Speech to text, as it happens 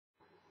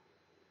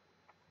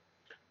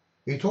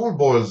It all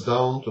boils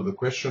down to the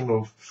question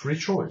of free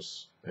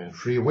choice and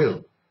free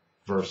will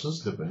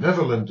versus the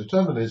benevolent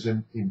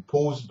determinism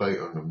imposed by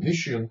an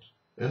omniscient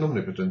and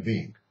omnipotent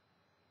being.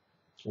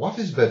 What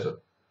is better,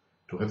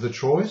 to have the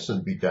choice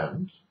and be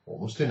damned,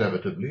 almost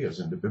inevitably as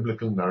in the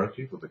biblical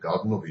narrative of the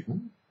Garden of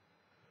Eden,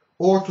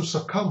 or to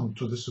succumb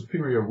to the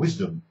superior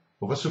wisdom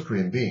of a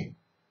supreme being?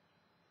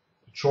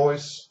 The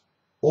choice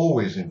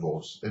always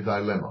involves a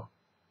dilemma.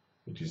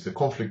 It is the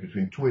conflict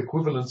between two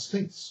equivalent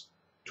states,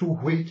 two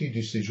weighty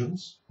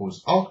decisions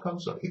whose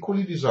outcomes are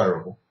equally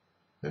desirable,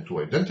 and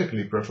two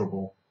identically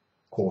preferable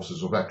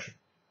courses of action.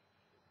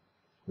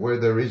 Where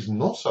there is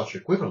no such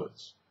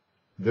equivalence,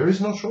 there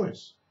is no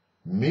choice,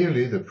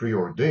 merely the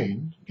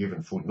preordained,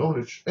 given full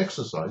knowledge,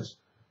 exercise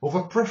of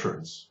a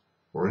preference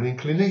or an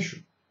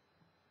inclination.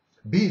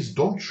 Bees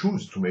don't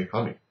choose to make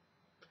honey.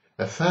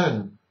 A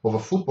fan of a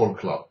football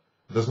club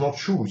does not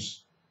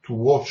choose to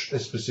watch a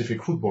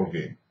specific football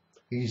game.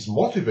 He is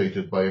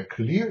motivated by a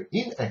clear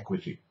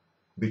inequity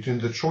between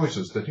the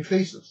choices that he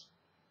faces.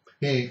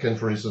 He can,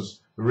 for instance,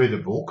 read a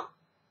book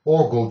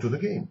or go to the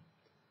game.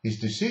 His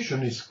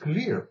decision is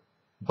clear,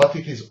 but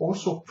it is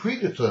also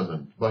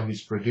predetermined by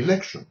his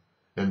predilection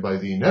and by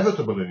the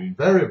inevitable and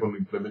invariable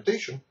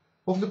implementation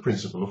of the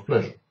principle of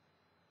pleasure.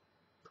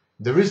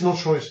 There is no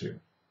choice here.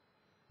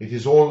 It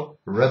is all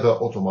rather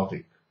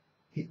automatic.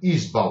 He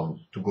is bound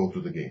to go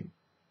to the game.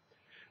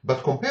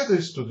 But compare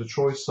this to the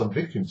choice some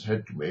victims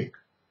had to make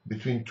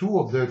between two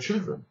of their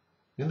children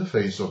in the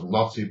face of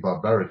Nazi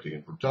barbarity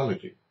and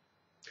brutality.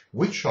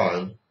 Which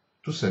child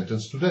to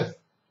sentence to death?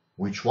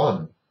 Which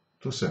one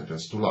to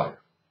sentence to life?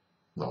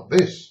 Now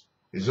this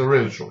is a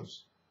real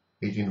choice.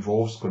 It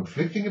involves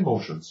conflicting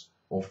emotions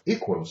of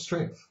equal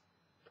strength.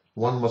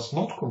 One must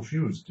not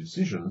confuse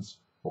decisions,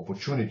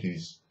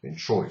 opportunities, and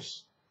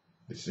choice.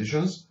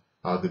 Decisions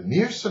are the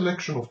mere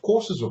selection of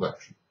courses of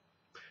action.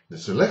 The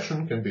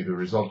selection can be the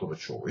result of a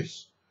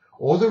choice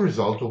or the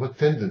result of a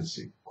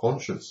tendency,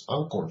 conscious,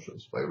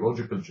 unconscious,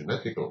 biological,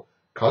 genetical,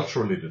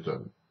 culturally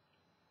determined.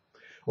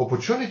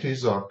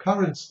 Opportunities are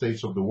current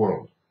states of the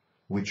world,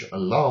 which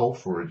allow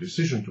for a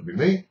decision to be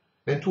made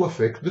and to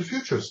affect the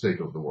future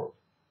state of the world.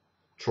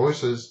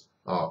 Choices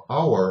are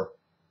our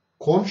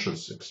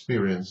conscious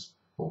experience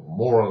of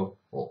moral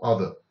or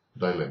other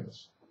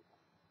dilemmas.